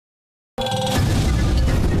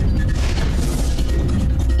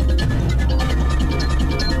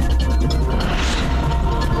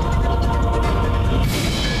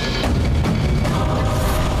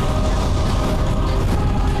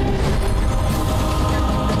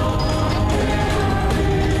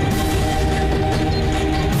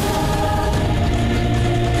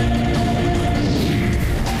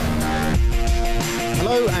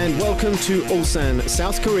to Ulsan,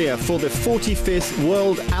 South Korea for the 45th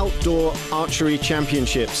World Outdoor Archery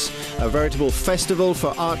Championships, a veritable festival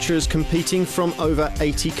for archers competing from over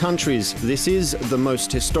 80 countries. This is the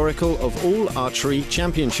most historical of all archery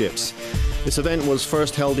championships. This event was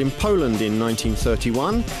first held in Poland in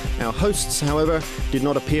 1931. Our hosts, however, did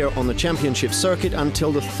not appear on the championship circuit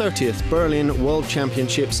until the 30th Berlin World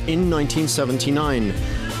Championships in 1979.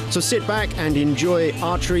 So sit back and enjoy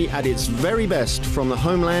archery at its very best from the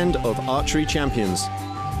homeland of archery champions.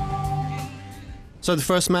 So the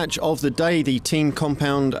first match of the day, the team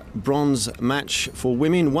compound bronze match for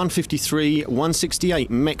women, 153-168,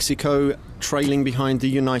 Mexico trailing behind the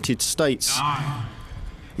United States.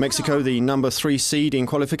 Mexico, the number 3 seed in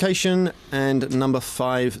qualification, and number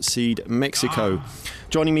 5 seed Mexico.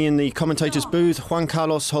 Joining me in the commentators' booth, Juan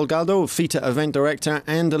Carlos Holgado, FITA event director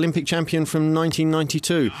and Olympic champion from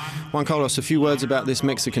 1992. Juan Carlos, a few words about this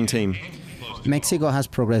Mexican team. Mexico has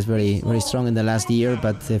progressed very strong in the last year,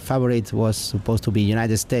 but the favorite was supposed to be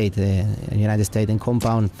United States. United States in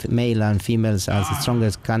compound, male and females, are the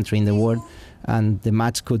strongest country in the world, and the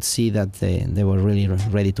match could see that they were really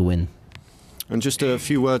ready to win. And just a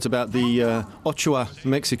few words about the Ochoa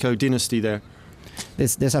Mexico dynasty there.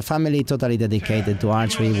 There's a family totally dedicated to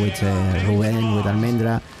archery with Ruben, with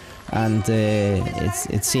Almendra, and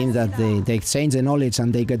it seems that they exchange the knowledge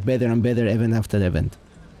and they get better and better event after event.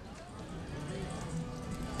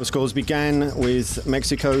 The scores began with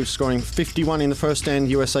Mexico scoring 51 in the first end,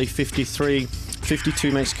 USA 53,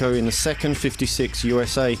 52 Mexico in the second, 56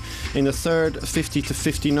 USA in the third,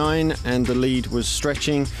 50-59, and the lead was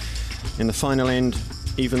stretching. In the final end,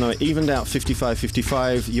 even though it evened out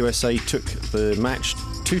 55-55, USA took the match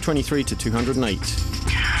 223-208.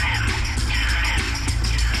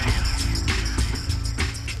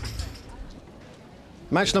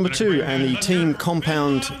 Match number 2 and the team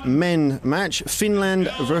compound men match, Finland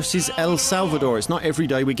versus El Salvador. It's not every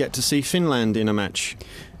day we get to see Finland in a match.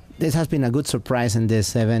 This has been a good surprise in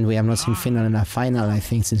this event. We have not seen Finland in a final, I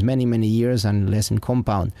think, since many years, and less in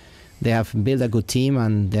compound. They have built a good team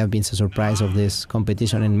and they have been a surprise of this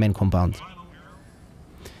competition in men compound.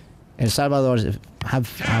 El Salvador have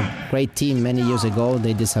a great team many years ago.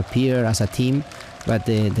 They disappeared as a team, but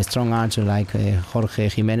the strong archer like Jorge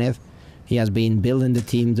Jimenez, he has been building the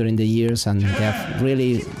team during the years, and they have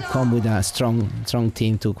really come with a strong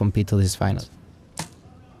team to compete to this final.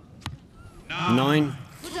 9.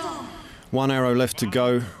 1 arrow left to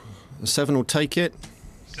go. 7 will take it.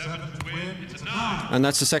 And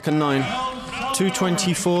that's the second 9.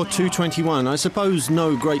 224-221. I suppose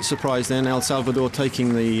no great surprise then, El Salvador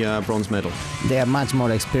taking the bronze medal. They have much more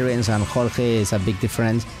experience, and Jorge is a big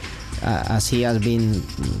difference, as he has been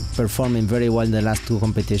performing very well in the last 2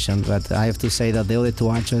 competitions. But I have to say that the other 2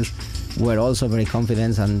 archers were also very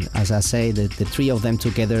confident, and as I say, the 3 of them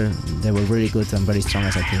together, they were really good and very strong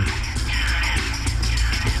as a team.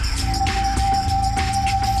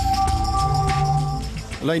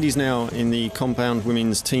 Ladies now in the compound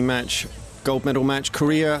women's team match, gold medal match,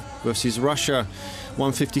 Korea versus Russia,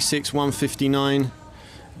 156-159,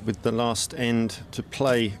 with the last end to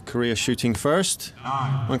play, Korea shooting first.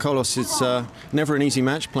 Juan Carlos, it's never an easy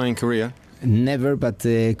match playing Korea. Never, but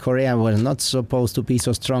Korea was not supposed to be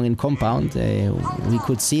so strong in compound. We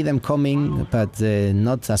could see them coming, but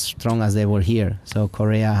not as strong as they were here. So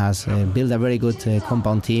Korea has built a very good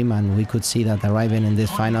compound team, and we could see that arriving in this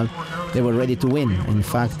final, they were ready to win. In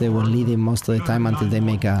fact, they were leading most of the time until they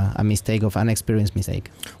make a mistake, of an experienced mistake.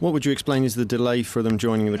 What would you explain is the delay for them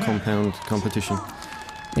joining the compound competition?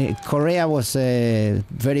 Korea was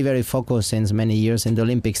very focused since many years in the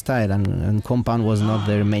Olympic style, and compound was not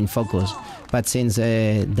their main focus. But since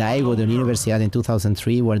Daegu, the Universidad in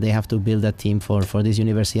 2003, where they have to build a team for this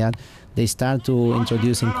Universidad, they start to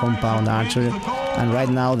introducing compound archery, and right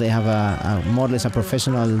now they have a more or less a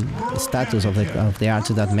professional status of the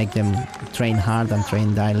archer that make them train hard and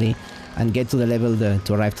train daily and get to the level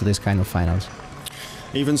to arrive to this kind of finals.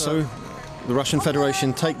 Even so, the Russian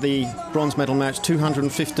Federation take the bronze medal match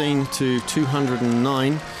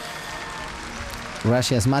 215-209.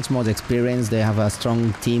 Russia has much more experience. They have a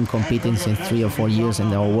strong team competing since 3 or 4 years in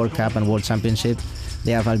the World Cup and World Championship.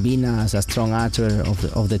 They have Albina as a strong archer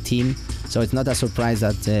of the team. So it's not a surprise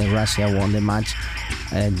that Russia won the match,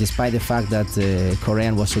 despite the fact that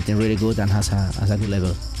Korean was shooting really good and has a good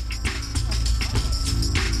level.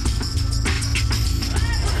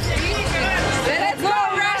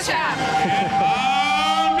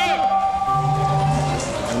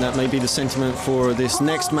 That may be the sentiment for this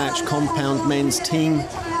next match, compound men's team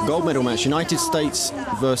gold medal match, United States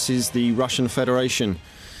versus the Russian Federation.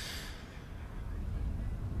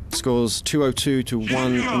 Scores 202 to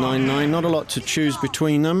 199. Not a lot to choose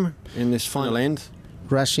between them in this final end.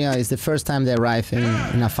 Russia is the first time they arrive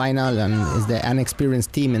in a final and is the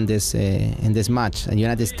unexperienced team in this match. And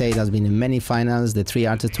United States has been in many finals. The three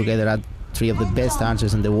archers together are three of the best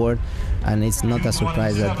archers in the world, and it's not a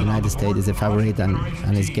surprise that the United States is the favorite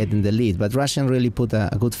and is getting the lead. But Russian really put a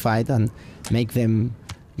good fight and make the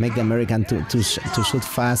American to shoot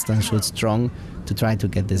fast and shoot strong to try to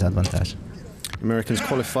get this advantage. Americans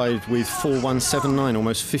qualified with 4.179,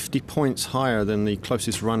 almost 50 points higher than the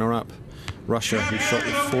closest runner-up, Russia, who shot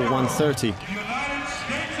with 4.130.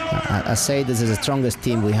 I say this is the strongest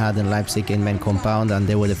team we had in Leipzig in men compound, and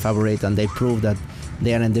they were the favorite, and they proved that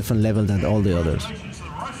they are on a different level than all the others.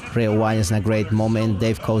 Ray White is in a great moment.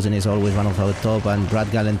 Dave Cousin is always one of our top, and Brad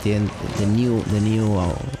Galantine, the new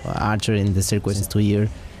archer in the circuit since 2 years,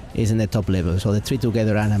 is in the top level. So the three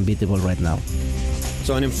together are unbeatable right now.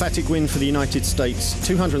 So an emphatic win for the United States,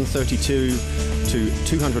 232 to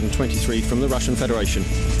 223 from the Russian Federation.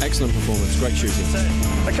 Excellent performance, great shooting.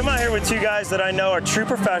 I come out here with two guys that I know are true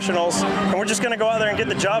professionals, and we're just going to go out there and get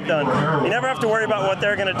the job done. You never have to worry about what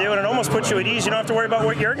they're going to do, and it almost puts you at ease. You don't have to worry about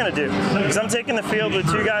what you're going to do. Because I'm taking the field with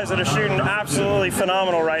two guys that are shooting absolutely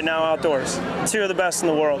phenomenal right now outdoors. Two of the best in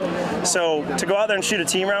the world. So to go out there and shoot a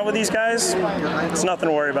team round with these guys, it's nothing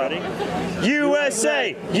to worry about.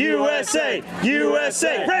 USA! USA!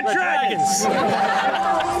 USA! Red Dragons!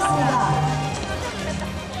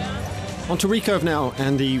 On to Rykov now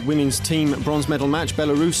and the women's team bronze medal match,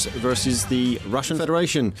 Belarus versus the Russian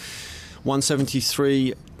Federation.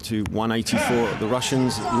 173 to 184, the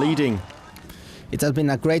Russians leading. It has been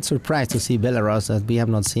a great surprise to see Belarus, as we have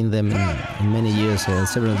not seen them in many years,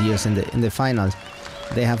 several years in the finals.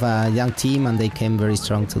 They have a young team and they came very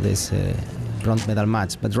strong to this bronze medal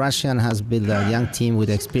match. But Russian has built a young team with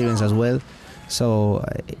experience as well. So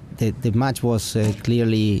the match was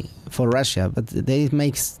clearly for Russia, but they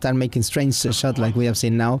start making strange shots like we have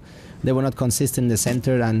seen now. They were not consistent in the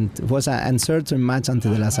center, and it was an uncertain match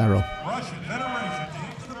until the last arrow.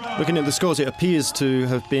 Looking at the scores, it appears to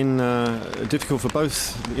have been difficult for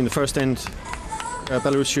both. In the first end,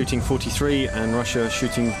 Belarus shooting 43 and Russia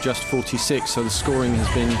shooting just 46, so the scoring has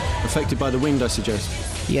been affected by the wind, I suggest.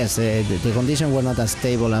 Yes, the conditions were not as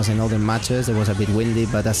stable as in other matches. It was a bit windy,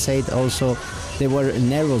 but as said, also they were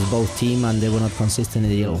nervous, both teams, and they were not consistent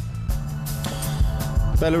in the yellow.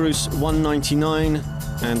 Belarus 199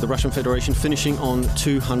 and the Russian Federation finishing on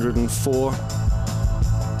 204.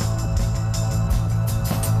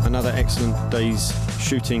 Another excellent day's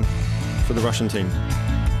shooting for the Russian team.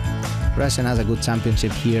 Russia has a good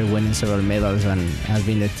championship here, winning several medals, and has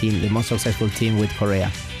been the most successful team with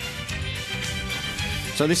Korea.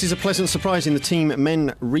 So this is a pleasant surprise in the team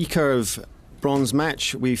men recurve bronze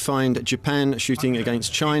match. We find Japan shooting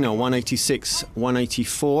against China,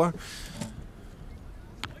 186-184.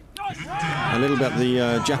 A little about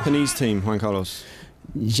the Japanese team, Juan Carlos.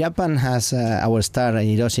 Japan has our star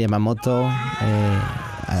Hiroshi Yamamoto,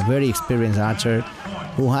 a very experienced archer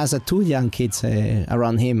who has two young kids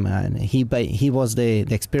around him, and he was the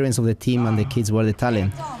experience of the team, and the kids were the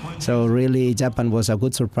talent. So really Japan was a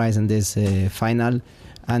good surprise in this final.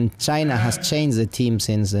 And China has changed the team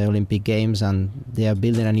since the Olympic Games, and they are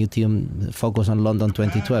building a new team focused on London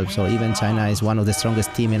 2012. So even China is one of the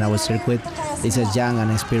strongest teams in our circuit. It's a young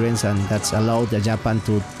and experienced, and that's allowed Japan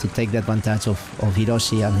to take the advantage of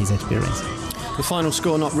Hiroshi and his experience. The final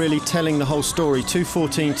score not really telling the whole story.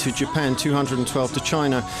 214 to Japan, 212 to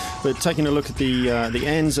China. But taking a look at the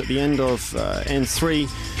ends at the end of end 3,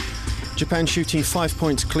 Japan shooting 5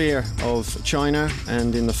 points clear of China,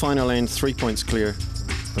 and in the final end 3 points clear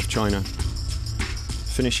of China.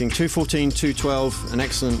 Finishing 214, 212, an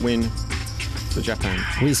excellent win for Japan.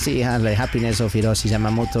 We see the happiness of Hiroshi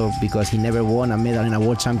Yamamoto because he never won a medal in a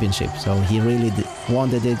world championship, so he really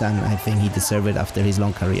wanted it, and I think he deserved it after his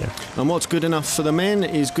long career. And what's good enough for the men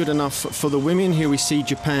is good enough for the women. Here we see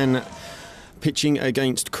Japan pitching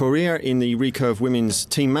against Korea in the recurve women's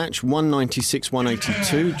team match,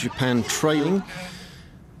 196-182, Japan trailing.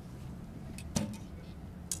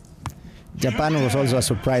 Japan was also a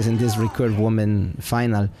surprise in this recurve women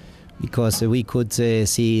final because we could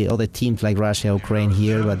see other teams like Russia, Ukraine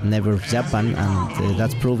here, but never Japan, and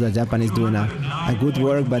that's proof that Japan is doing a good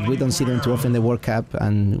work, but we don't see them too often in the World Cup,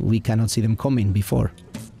 and we cannot see them coming before.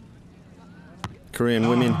 Korean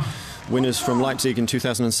women winners from Leipzig in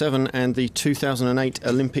 2007 and the 2008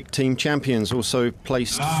 Olympic team champions, also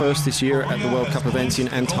placed first this year at the World Cup events in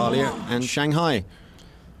Antalya and Shanghai.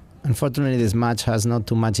 Unfortunately, this match has not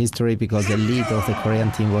too much history because the lead of the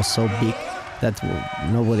Korean team was so big that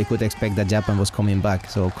nobody could expect that Japan was coming back.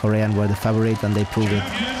 So Korean were the favorite, and they proved it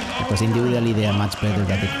because individually they are much better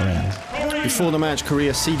than the Koreans. Before the match,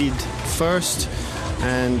 Korea seeded first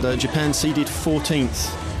and Japan seeded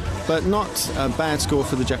 14th. But not a bad score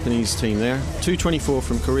for the Japanese team there. 224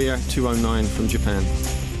 from Korea, 209 from Japan.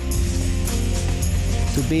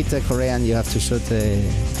 To beat a Korean, you have to shoot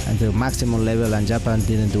at the maximum level, and Japan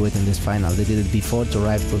didn't do it in this final. They did it before to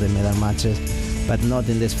arrive to the medal matches, but not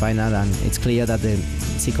in this final, and it's clear that the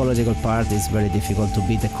psychological part is very difficult to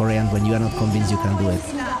beat a Korean when you are not convinced you can do it.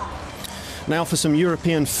 Now for some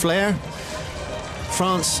European flair.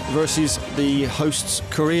 France versus the hosts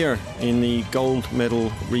Korea in the gold medal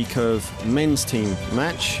recurve men's team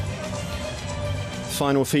match.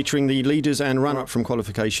 Final featuring the leaders and run-up from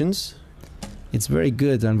qualifications. It's very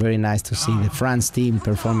good and very nice to see the France team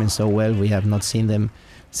performing so well. We have not seen them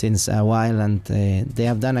since a while, and they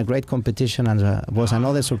have done a great competition, and was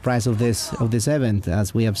another surprise of this event.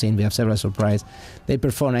 As we have seen, we have several surprises. They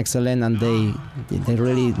perform excellent, and they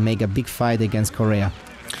really make a big fight against Korea.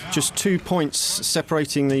 Just 2 points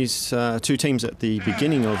separating these two teams at the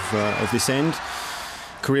beginning of this end.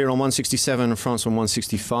 Korea on 167 and France on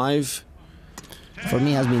 165. For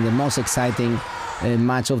me, it has been the most exciting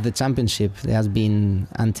match of the championship. It has been,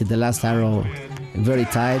 until the last arrow, very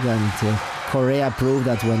tight, and Korea proved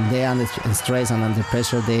that when they are under stress and under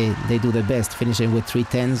pressure, they do the best. Finishing with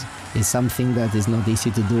 310s is something that is not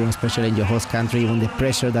easy to do, especially in your host country, when the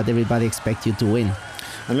pressure that everybody expects you to win.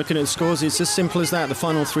 And looking at the scores, it's as simple as that. The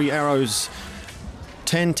final 3 arrows,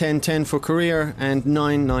 10-10-10 for Korea and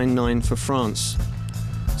 9-9-9 for France.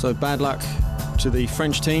 So bad luck to the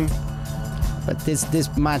French team. But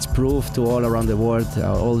this match proved to all around the world,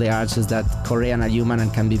 all the archers, that Korean are human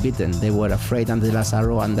and can be beaten. They were afraid under the last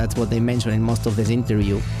arrow, and that's what they mentioned in most of this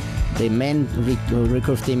interview. The men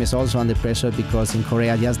recurve team is also under pressure because in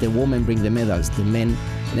Korea just the women bring the medals. The men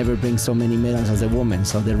never bring so many medals as the women,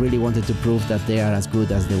 so they really wanted to prove that they are as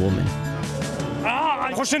good as the women. Ah,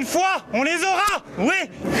 la prochaine fois, on les aura! Oui!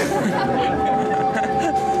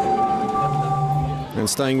 And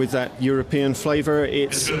staying with that European flavour,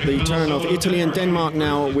 it's the turn of Italy and Denmark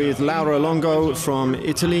now, with Laura Longo from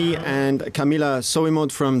Italy and Camilla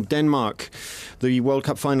Soimod from Denmark. The World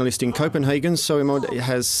Cup finalist in Copenhagen, Soimod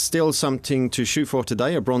has still something to shoot for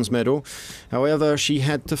today, a bronze medal. However, she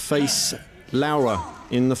had to face Laura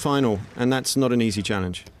in the final, and that's not an easy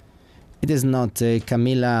challenge. It is not.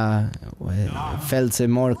 Camilla felt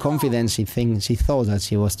more confident. She thought that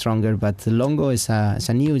she was stronger, but Longo is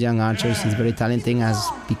a new young archer. She's very talented, has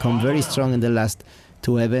become very strong in the last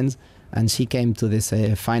 2 events, and she came to this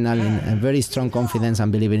final in a very strong confidence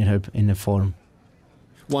and believing in her form.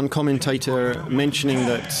 One commentator mentioning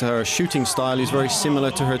that her shooting style is very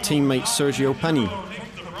similar to her teammate Sergio Pani.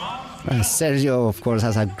 Sergio, of course,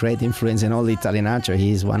 has a great influence in all the Italian archer. He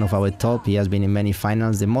is one of our top. He has been in many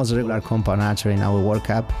finals, the most regular compound archer in our World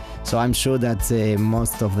Cup. So I'm sure that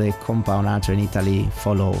most of the compound archer in Italy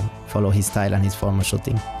follow his style and his form of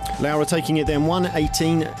shooting. Laura taking it then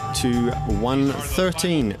 118 to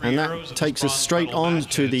 113, and that takes us straight on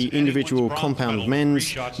to the individual compound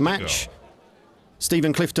men's match.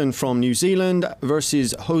 Stephen Clifton from New Zealand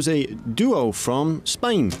versus Jose Duo from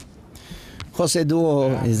Spain. Jose Duo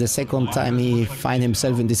is the second time he finds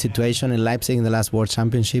himself in this situation. In Leipzig in the last World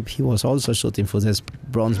Championship, he was also shooting for this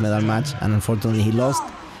bronze medal match, and unfortunately he lost.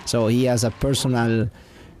 So he has a personal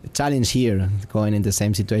challenge here, going in the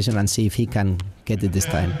same situation and see if he can get it this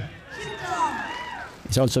time.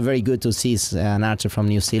 It's also very good to see an archer from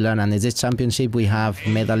New Zealand, and in this championship we have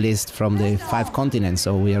medalists from the 5 continents,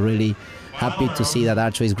 so we are really happy to see that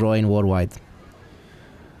archery is growing worldwide.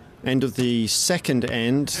 End of the second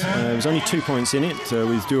end. There was only 2 points in it,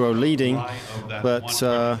 with Duo leading, but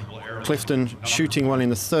Clifton shooting well in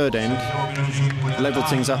the third end, levelled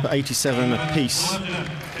things up at 87 apiece.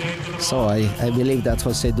 So I believe that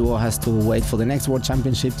Jose Duo has to wait for the next World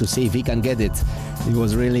Championship to see if he can get it. He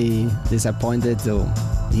was really disappointed, though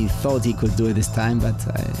he thought he could do it this time, but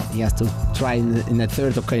he has to try in a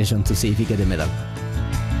third occasion to see if he gets a medal.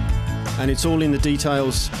 And it's all in the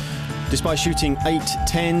details. Despite shooting 8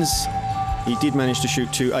 10s, he did manage to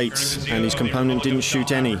shoot 2 8s, and his component didn't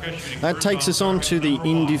shoot any. That takes us on to the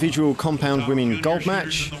individual compound women gold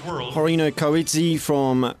match. Horina Koidze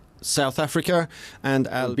from South Africa and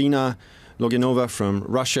Albina Loginova from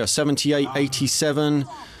Russia. 78-87.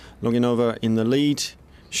 Loginova in the lead,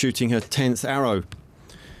 shooting her 10th arrow.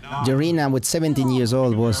 Jorina, with 17 years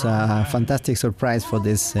old, was a fantastic surprise for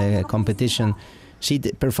this competition. She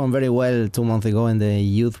performed very well 2 months ago in the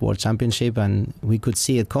Youth World Championship, and we could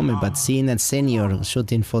see it coming, but seeing a senior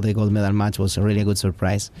shooting for the gold medal match was a really good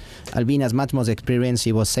surprise. Albina has much more experience.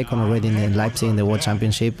 She was second already in Leipzig in the World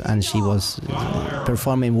Championship, and she was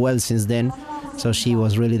performing well since then. So she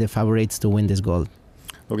was really the favorite to win this gold.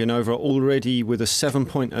 Oginova already with a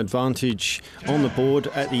 7-point advantage on the board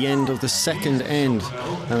at the end of the second end,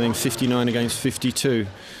 having 59 against 52.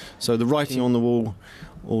 So the writing on the wall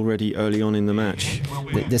already early on in the match.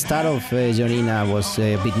 The start of Jorina was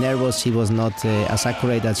a bit nervous. She was not as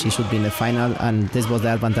accurate as she should be in the final, and this was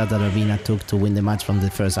the advantage that Albina took to win the match from the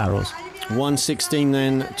first arrows. 116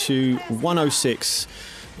 then to 106.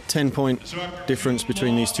 10-point difference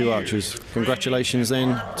between these two archers. Congratulations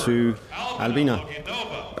then to Albina.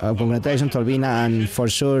 Congratulations to Albina, and for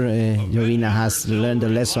sure Jorina has learned the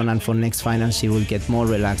lesson, and for next final she will get more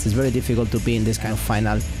relaxed. It's very difficult to be in this kind of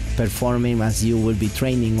final performing as you will be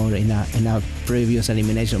training or in a previous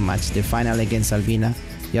elimination match. The final against Albina,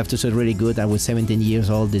 you have to shoot really good, and with 17 years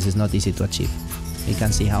old this is not easy to achieve. You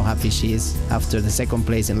can see how happy she is after the second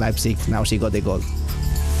place in Leipzig. Now she got the gold.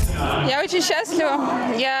 Я очень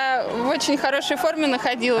счастлива. Я в очень хорошей форме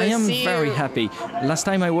находилась. I am very happy. Last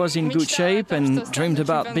time I was in good shape and dreamed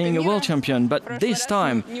about being a world champion, but this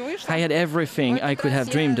time I had everything I could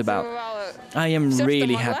have dreamed about. I am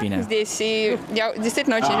really happy now. Здесь, и я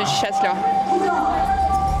действительно очень счастлива.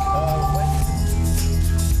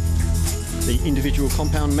 The individual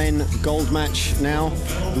compound men gold match now.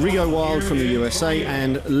 Rio Wild from the USA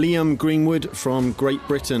and Liam Greenwood from Great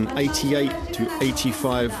Britain. 88 to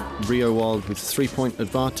 85. Rio Wild with 3-point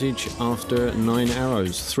advantage after 9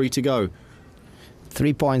 arrows. 3 to go.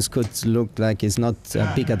 3 points could look like it's not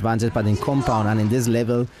a big advantage, but in compound and in this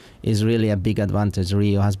level is really a big advantage.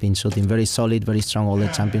 Rio has been shooting very solid, very strong all the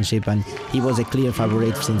championship, and he was a clear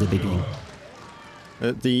favorite since the beginning.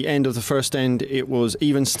 At the end of the first end, it was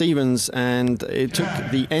even Stevens, and it took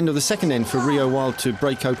the end of the second end for Rio Wild to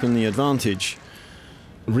break open the advantage.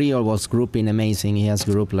 Rio was grouping amazing. He has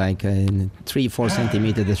grouped like 3-4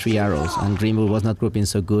 centimeters the 3 arrows, and Greenwood was not grouping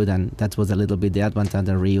so good, and that was a little bit the advantage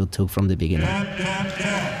that Rio took from the beginning.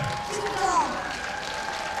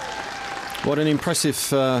 What an impressive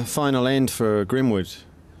final end for Greenwood.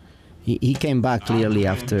 He came back clearly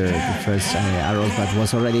after the first arrows, but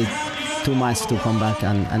was already too much to come back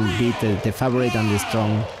and beat the favorite and the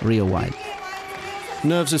strong Rio Wild.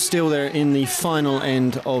 Nerves are still there in the final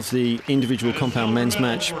end of the individual compound men's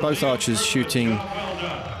match. Both archers shooting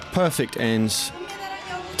perfect ends.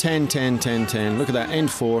 10, 10, 10, 10. Look at that,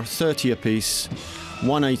 end 4, 30 apiece.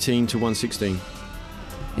 118 to 116.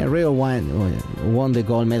 Yeah, Rio won the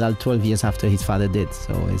gold medal 12 years after his father did.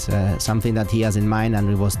 So it's something that he has in mind, and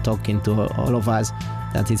he was talking to all of us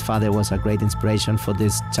that his father was a great inspiration for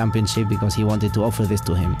this championship because he wanted to offer this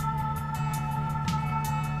to him.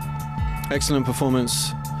 Excellent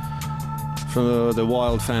performance from the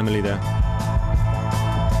Wild family there.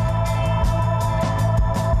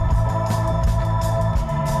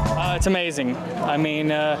 It's amazing. I mean,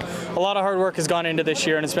 a lot of hard work has gone into this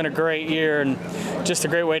year, and it's been a great year and just a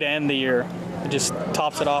great way to end the year. It just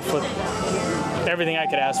tops it off with everything I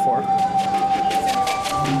could ask for.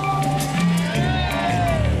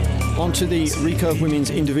 On to the recurve women's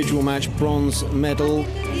individual match, bronze medal.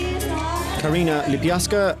 Karina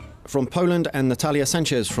Lipiaska from Poland and Natalia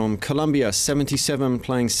Sanchez from Colombia, 77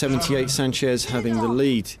 playing 78, Sanchez having the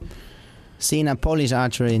lead. Seeing a Polish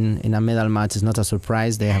archer in a medal match is not a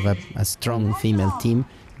surprise. They have a strong female team.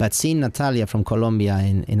 But seeing Natalia from Colombia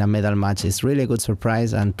in a medal match is really a good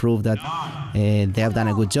surprise and prove that they have done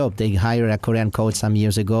a good job. They hired a Korean coach some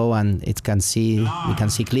years ago, and we can see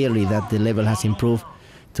clearly that the level has improved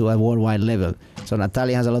to a worldwide level. So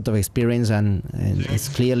Natalia has a lot of experience, and it's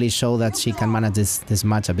clearly show that she can manage this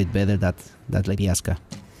match a bit better than Lipiaska.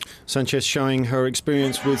 Sanchez showing her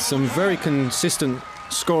experience with some very consistent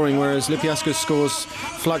scoring, whereas Lipiaska's scores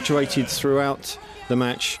fluctuated throughout the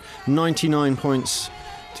match. 99 points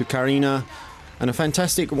to Karina and a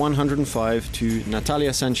fantastic 105 to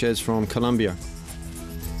Natalia Sanchez from Colombia.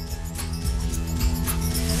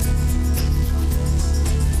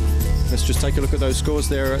 Let's just take a look at those scores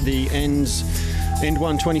there at the ends. End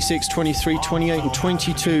 1, 26, 23, 28 and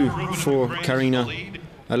 22 for Karina.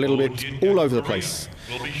 A little bit all over the place.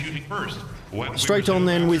 Straight on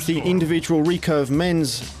then with the individual recurve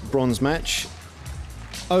men's bronze match.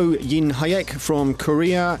 Oh Yin Hayek from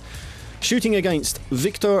Korea shooting against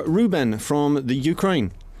Victor Ruben from the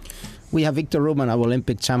Ukraine. We have Victor Ruben, our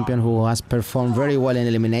Olympic champion, who has performed very well in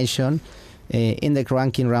elimination. In the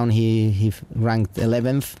ranking round he ranked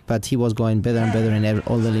 11th, but he was going better and better in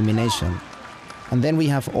all the elimination. And then we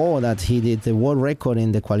have that he did the world record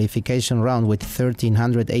in the qualification round with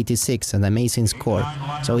 1386, an amazing score.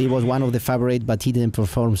 So he was one of the favorites, but he didn't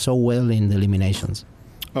perform so well in the eliminations.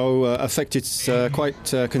 Affected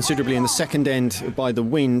quite considerably in the second end by the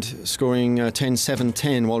wind, scoring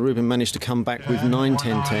 10-7-10, while Ruben managed to come back with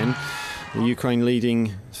 9-10-10. The Ukraine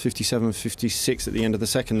leading 57-56 at the end of the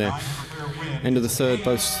second there. End of the third,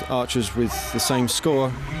 both archers with the same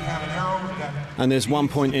score. And there's 1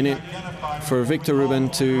 point in it for Victor Ruben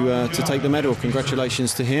to take the medal.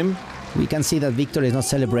 Congratulations to him. We can see that Victor is not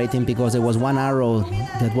celebrating because there was one arrow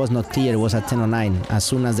that was not clear. It was at 10:09. As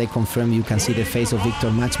soon as they confirm, you can see the face of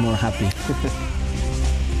Victor much more happy.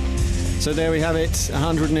 So there we have it,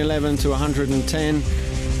 111 to 110.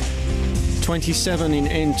 27 in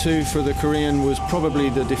N2 for the Korean was probably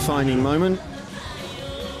the defining moment.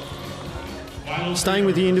 Staying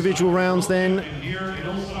with the individual rounds then,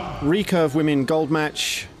 recurve women gold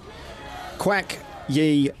match, Kwak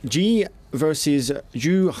Ye-ji versus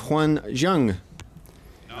Ju Hwan Jung.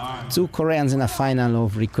 Two Koreans in a final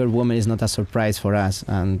of recurve women is not a surprise for us,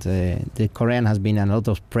 and the Korean has been a lot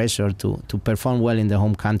of pressure to perform well in the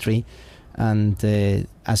home country. And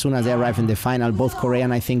as soon as they arrive in the final, both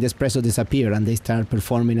Korean, I think this pressure disappear and they start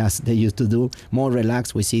performing as they used to do, more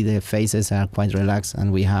relaxed. We see the faces are quite relaxed,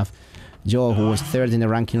 and we have Jo, who was third in the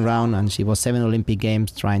ranking round, and she was 7 Olympic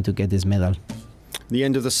Games trying to get this medal. The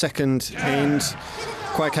end of the second end,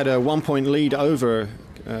 Kwak had a 1 point lead over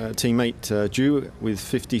teammate Ju with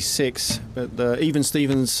 56, but even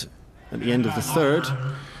Stevens at the end of the third.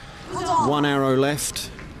 1 arrow left.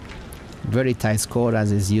 Very tight score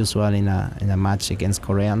as is usual in a match against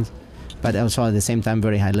Koreans, but also at the same time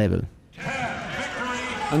very high level.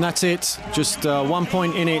 And that's it, just 1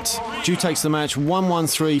 point in it. Ju takes the match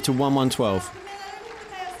 1-1-3 to 1-1-12.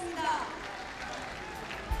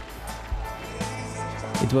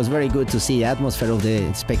 It was very good to see the atmosphere of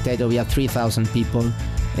the spectator. We had 3,000 people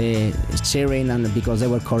cheering, and because they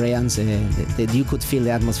were Koreans, you could feel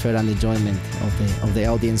the atmosphere and the enjoyment of the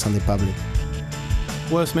audience and the public.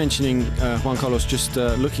 Worth mentioning, Juan Carlos, just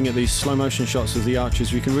looking at these slow motion shots of the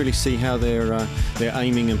archers, you can really see how they're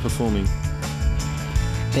aiming and performing.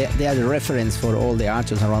 They are the reference for all the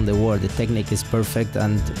archers around the world. The technique is perfect,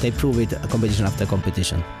 and they prove it competition after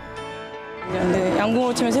competition.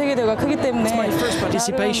 It's my first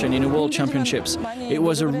participation in the World Championships. It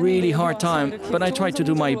was a really hard time, but I tried to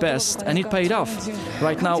do my best, and it paid off.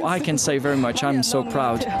 Right now, I can say very much. I'm so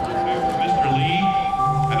proud.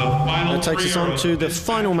 That takes us on to the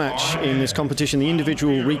final match in this competition, the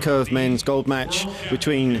individual recurve men's gold match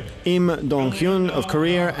between Im Dong-hyun of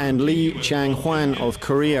Korea and Lee Chang-hwan of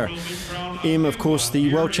Korea. Im, of course,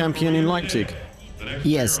 the world champion in Leipzig.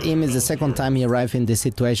 Yes, Im is the second time he arrived in this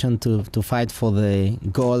situation to fight for the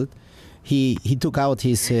gold. He took out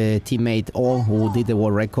his teammate Oh, who did the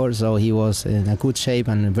world record, so he was in a good shape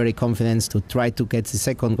and very confident to try to get the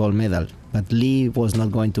second gold medal. But Lee was not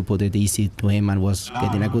going to put it easy to him and was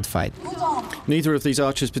getting a good fight. Neither of these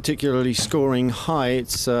archers particularly scoring high.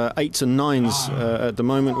 It's 8s and 9s at the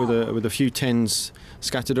moment with a few 10s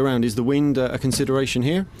scattered around. Is the wind a consideration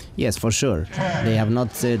here? Yes, for sure. They have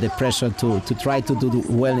not the pressure to try to do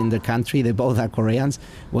well in the country. They both are Koreans.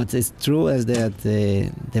 What is true is that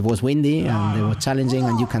it was windy and they were challenging,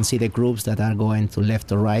 and you can see the groups that are going to left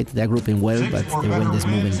or right. They're grouping well, but the wind is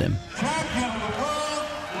moving them.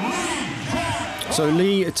 So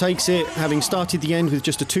Lee takes it, having started the end with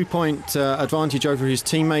just a 2 point advantage over his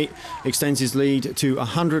teammate, extends his lead to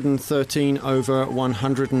 113 over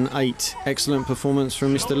 108. Excellent performance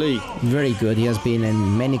from Mr. Lee. Very good. He has been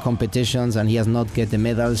in many competitions and he has not get the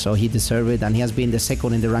medal, so he deserved it. And he has been the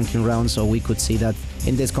second in the ranking round, so we could see that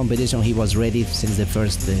in this competition he was ready since the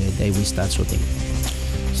first day we start shooting.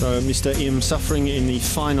 So Mr. Im suffering in the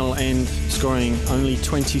final end, scoring only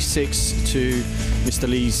 26 to Mr.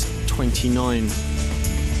 Lee's 29.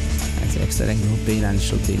 That's excellent grouping and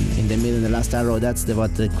shooting in the middle in the last arrow. That's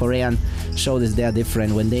what the Korean showed is they are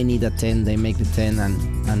different. When they need a 10, they make the 10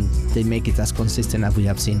 and they make it as consistent as we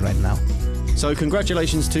have seen right now. So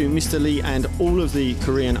congratulations to Mr. Lee and all of the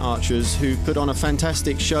Korean archers who put on a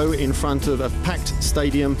fantastic show in front of a packed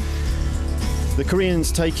stadium. The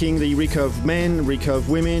Koreans taking the recurve men, recurve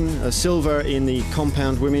women, a silver in the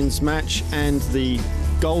compound women's match, and the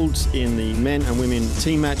gold in the men and women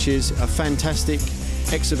team matches. A fantastic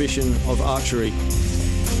exhibition of archery.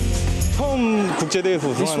 This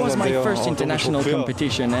was my first international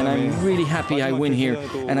competition, and I'm really happy I win here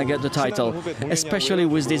and I get the title, especially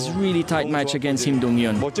with this really tight match against Im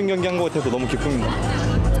Dong-hyun.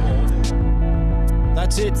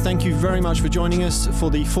 That's it. Thank you very much for joining us for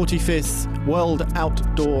the 45th World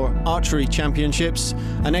Outdoor Archery Championships.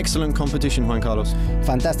 An excellent competition, Juan Carlos.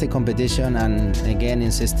 Fantastic competition, and again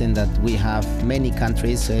insisting that we have many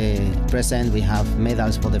countries present. We have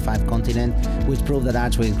medals for the 5 continents, which prove that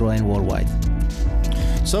archery is growing worldwide.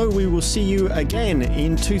 So we will see you again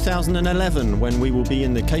in 2011 when we will be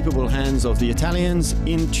in the capable hands of the Italians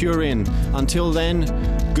in Turin. Until then,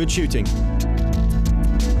 good shooting.